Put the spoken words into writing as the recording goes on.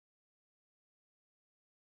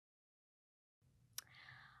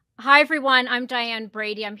Hi, everyone. I'm Diane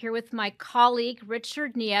Brady. I'm here with my colleague,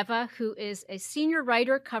 Richard Nieva, who is a senior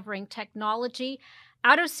writer covering technology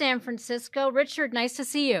out of San Francisco. Richard, nice to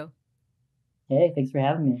see you. Hey, thanks for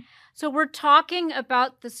having me. So, we're talking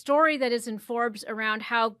about the story that is in Forbes around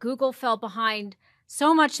how Google fell behind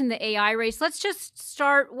so much in the AI race. Let's just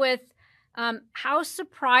start with how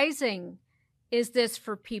surprising is this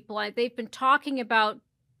for people? They've been talking about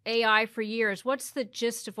AI for years. What's the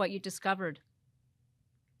gist of what you discovered?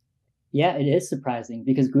 Yeah, it is surprising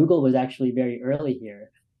because Google was actually very early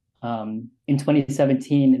here. In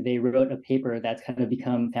 2017, they wrote a paper that's kind of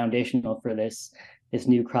become foundational for this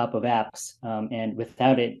new crop of apps. And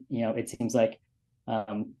without it, it seems like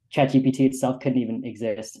ChatGPT itself couldn't even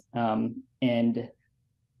exist. And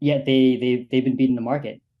yet they've been beating the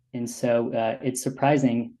market, and so it's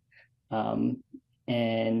surprising. Um,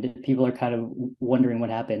 and people are kind of wondering what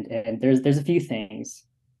happened. And there's a few things.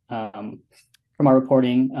 Um, from our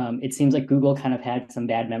reporting, it seems like Google kind of had some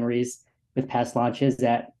bad memories with past launches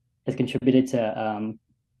that has contributed to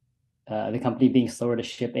the company being slower to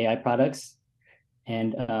ship AI products.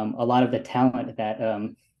 And a lot of the talent that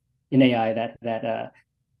in AI that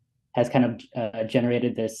has kind of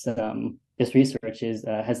generated this research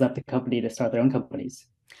has left the company to start their own companies.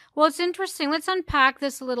 Well, it's interesting. Let's unpack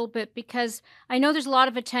this a little bit because I know there's a lot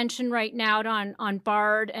of attention right now on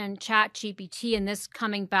Bard and Chat GPT in this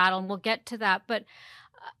coming battle, and we'll get to that. But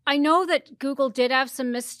I know that Google did have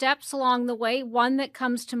some missteps along the way. One that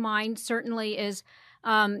comes to mind certainly is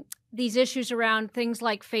these issues around things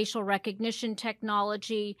like facial recognition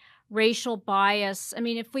technology, racial bias. I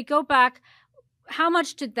mean, if we go back, how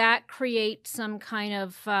much did that create some kind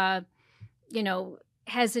of,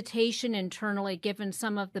 hesitation internally given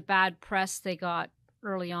some of the bad press they got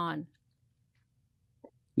early on?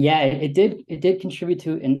 Yeah, it did contribute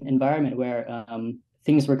to an environment where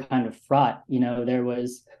things were kind of fraught. There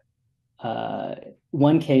was uh,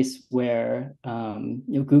 one case where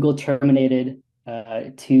Google terminated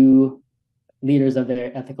two leaders of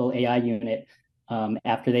their ethical AI unit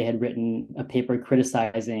after they had written a paper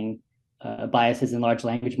criticizing biases in large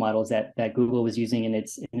language models that Google was using in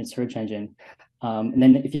its search engine. And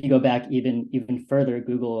then if you go back even further,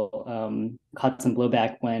 Google caught some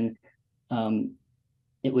blowback when um,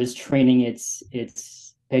 it was training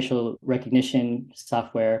its facial recognition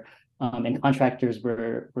software, and contractors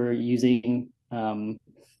were using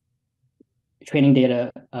training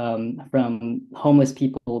data from homeless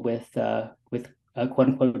people with quote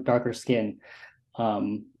unquote darker skin,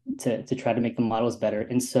 to try to make the models better.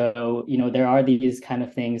 And so there are these kind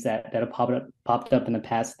of things that have popped up in the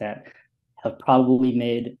past that have probably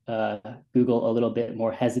made Google a little bit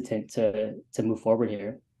more hesitant to move forward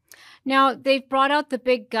here. Now, they've brought out the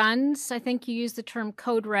big guns. I think you used the term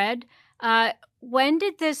code red. When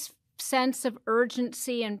did this sense of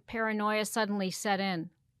urgency and paranoia suddenly set in?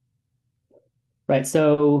 Right.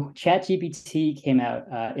 So ChatGPT came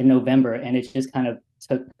out in November, and it just kind of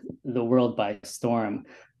took the world by storm.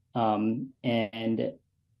 And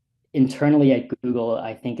internally at Google,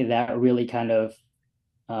 I think that really kind of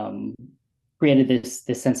um, created this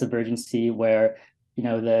sense of urgency where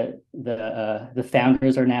the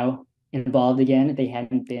founders are now involved again. They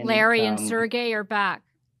hadn't been Larry and Sergey are back.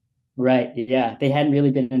 right. Yeah, they hadn't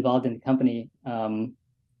really been involved in the company on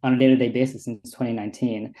a day-to-day basis since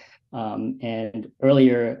 2019. And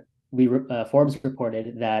earlier, Forbes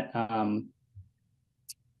reported that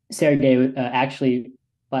Sergey actually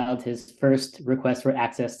filed his first request for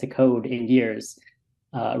access to code in years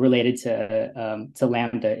related to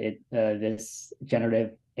Lambda, this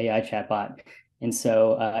generative AI chatbot. And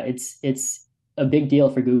so it's a big deal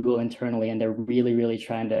for Google internally, and they're really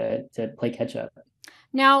trying to play catch up.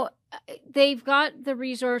 Now, they've got the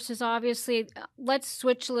resources, obviously. Let's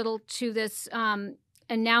switch a little to this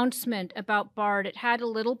announcement about Bard. It had a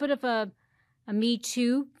little bit of a Me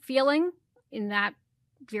Too feeling in that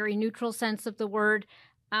very neutral sense of the word.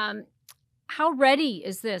 How ready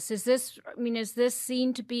is this? Is this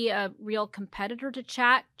seen to be a real competitor to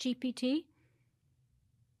Chat GPT?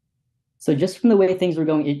 So just from the way things were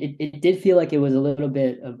going, it did feel like it was a little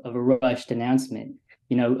bit of a rushed announcement.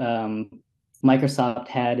 Microsoft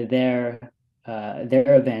had their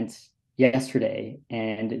event yesterday,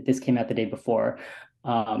 and this came out the day before.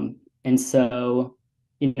 And so,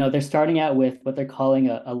 they're starting out with what they're calling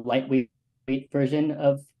a lightweight version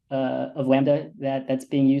of Lambda that's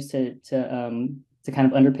being used to kind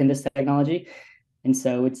of underpin this technology. And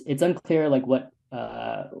so it's unclear like what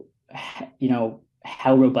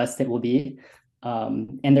how robust it will be.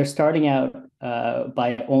 And they're starting out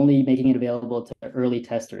by only making it available to early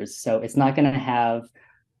testers. So it's not going to have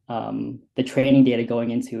the training data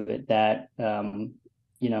going into it that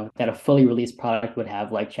that a fully released product would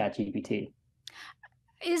have, like ChatGPT.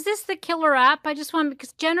 Is this the killer app? I just want,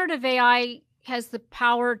 because generative AI has the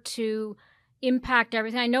power to impact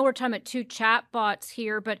everything. I know we're talking about two chat bots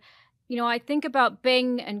here, but I think about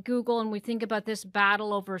Bing and Google, and we think about this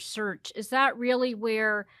battle over search. Is that really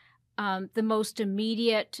where the most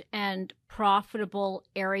immediate and profitable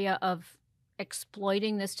area of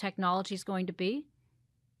exploiting this technology is going to be?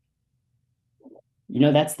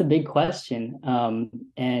 That's the big question, and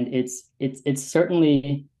it's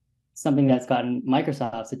certainly something that's gotten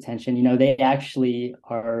Microsoft's attention. They actually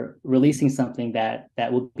are releasing something that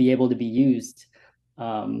will be able to be used,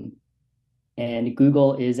 and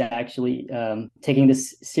Google is actually taking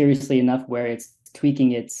this seriously enough where it's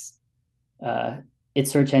tweaking its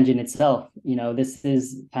search engine itself. This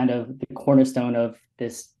is kind of the cornerstone of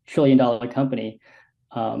this trillion-dollar company,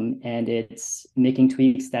 and it's making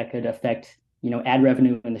tweaks that could affect ad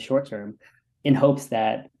revenue in the short term, in hopes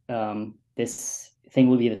that this thing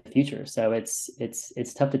will be the future. So it's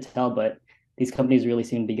tough to tell, but these companies really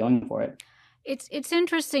seem to be going for it. It's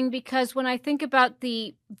interesting because when I think about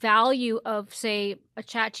the value of, say, a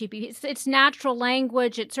ChatGPT, it's natural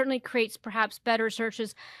language. It certainly creates perhaps better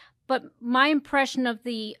searches. But my impression of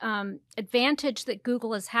the advantage that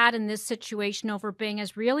Google has had in this situation over Bing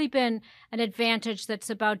has really been an advantage that's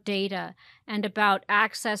about data and about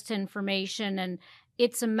access to information. And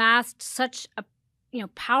it's amassed such a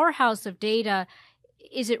powerhouse of data.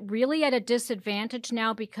 Is it really at a disadvantage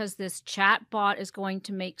now because this chat bot is going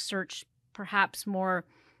to make search perhaps more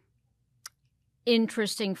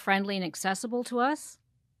interesting, friendly, and accessible to us?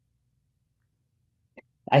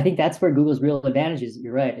 I think that's where Google's real advantage is.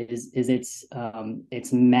 You're right. Is its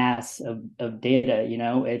mass of data.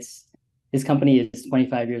 This company is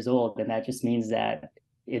 25 years old, and that just means that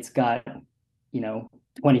it's got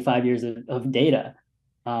 25 years of data,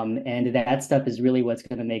 and that stuff is really what's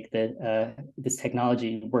going to make this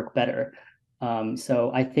technology work better.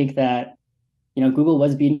 So I think that Google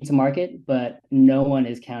was beaten to market, but no one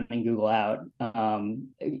is counting Google out.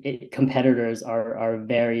 Competitors are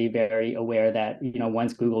very, very aware that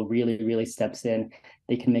once Google really, really steps in,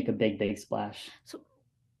 they can make a big, big splash. So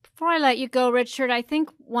before I let you go, Richard, I think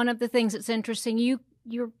one of the things that's interesting, you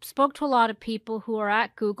spoke to a lot of people who are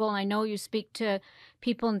at Google, and I know you speak to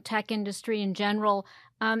people in the tech industry in general.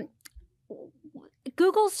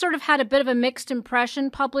 Google's sort of had a bit of a mixed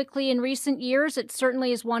impression publicly in recent years. It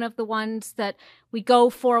certainly is one of the ones that we go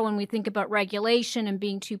for when we think about regulation and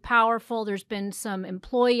being too powerful. There's been some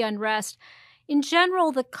employee unrest. In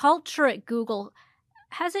general, the culture at Google,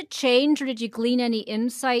 has it changed, or did you glean any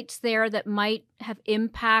insights there that might have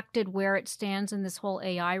impacted where it stands in this whole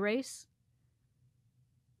AI race?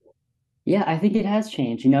 Yeah, I think it has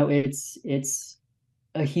changed. It's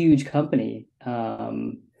a huge company.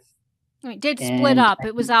 It did split up.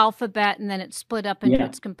 It was Alphabet, and then it split up into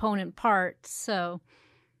its component parts. So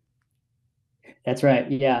that's right.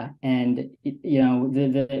 Yeah, and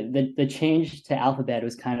the change to Alphabet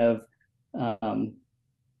was kind of,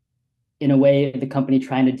 in a way, the company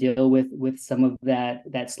trying to deal with some of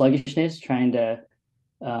that sluggishness, trying to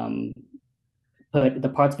put the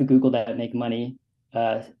parts of Google that make money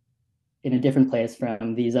in a different place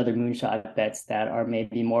from these other moonshot bets that are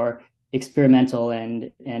maybe more experimental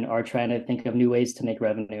and are trying to think of new ways to make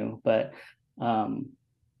revenue. But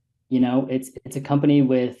it's a company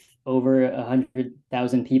with over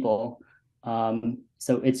 100,000 people,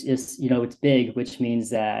 so it's just it's big, which means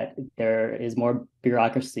that there is more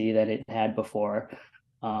bureaucracy than it had before,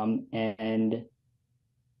 and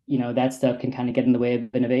that stuff can kind of get in the way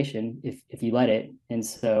of innovation if you let it. And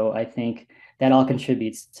so I think that all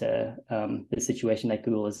contributes to the situation that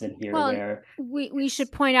Google is in here. Well, where we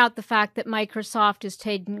should point out the fact that Microsoft is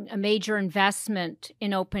taking a major investment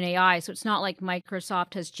in OpenAI. So it's not like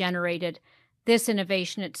Microsoft has generated this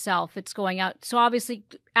innovation itself. It's going out. So obviously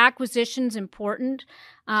acquisition's important.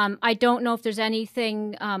 I don't know if there's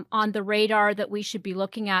anything on the radar that we should be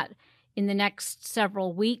looking at in the next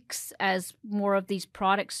several weeks as more of these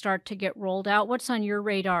products start to get rolled out. What's on your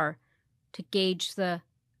radar to gauge the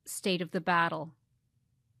state of the battle?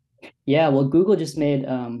 Yeah, well, Google just made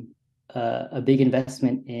a big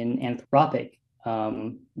investment in Anthropic,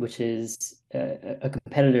 which is a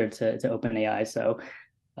competitor to OpenAI. So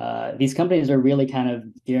these companies are really kind of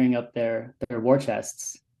gearing up their war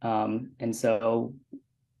chests, and so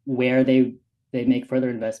where they make further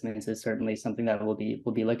investments is certainly something that we'll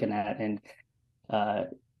be looking at, and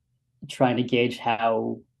trying to gauge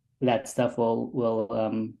how that stuff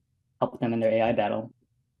will help them in their AI battle.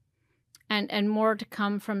 And more to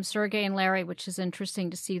come from Sergey and Larry, which is interesting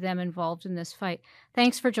to see them involved in this fight.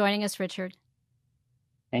 Thanks for joining us, Richard.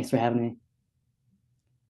 Thanks for having me.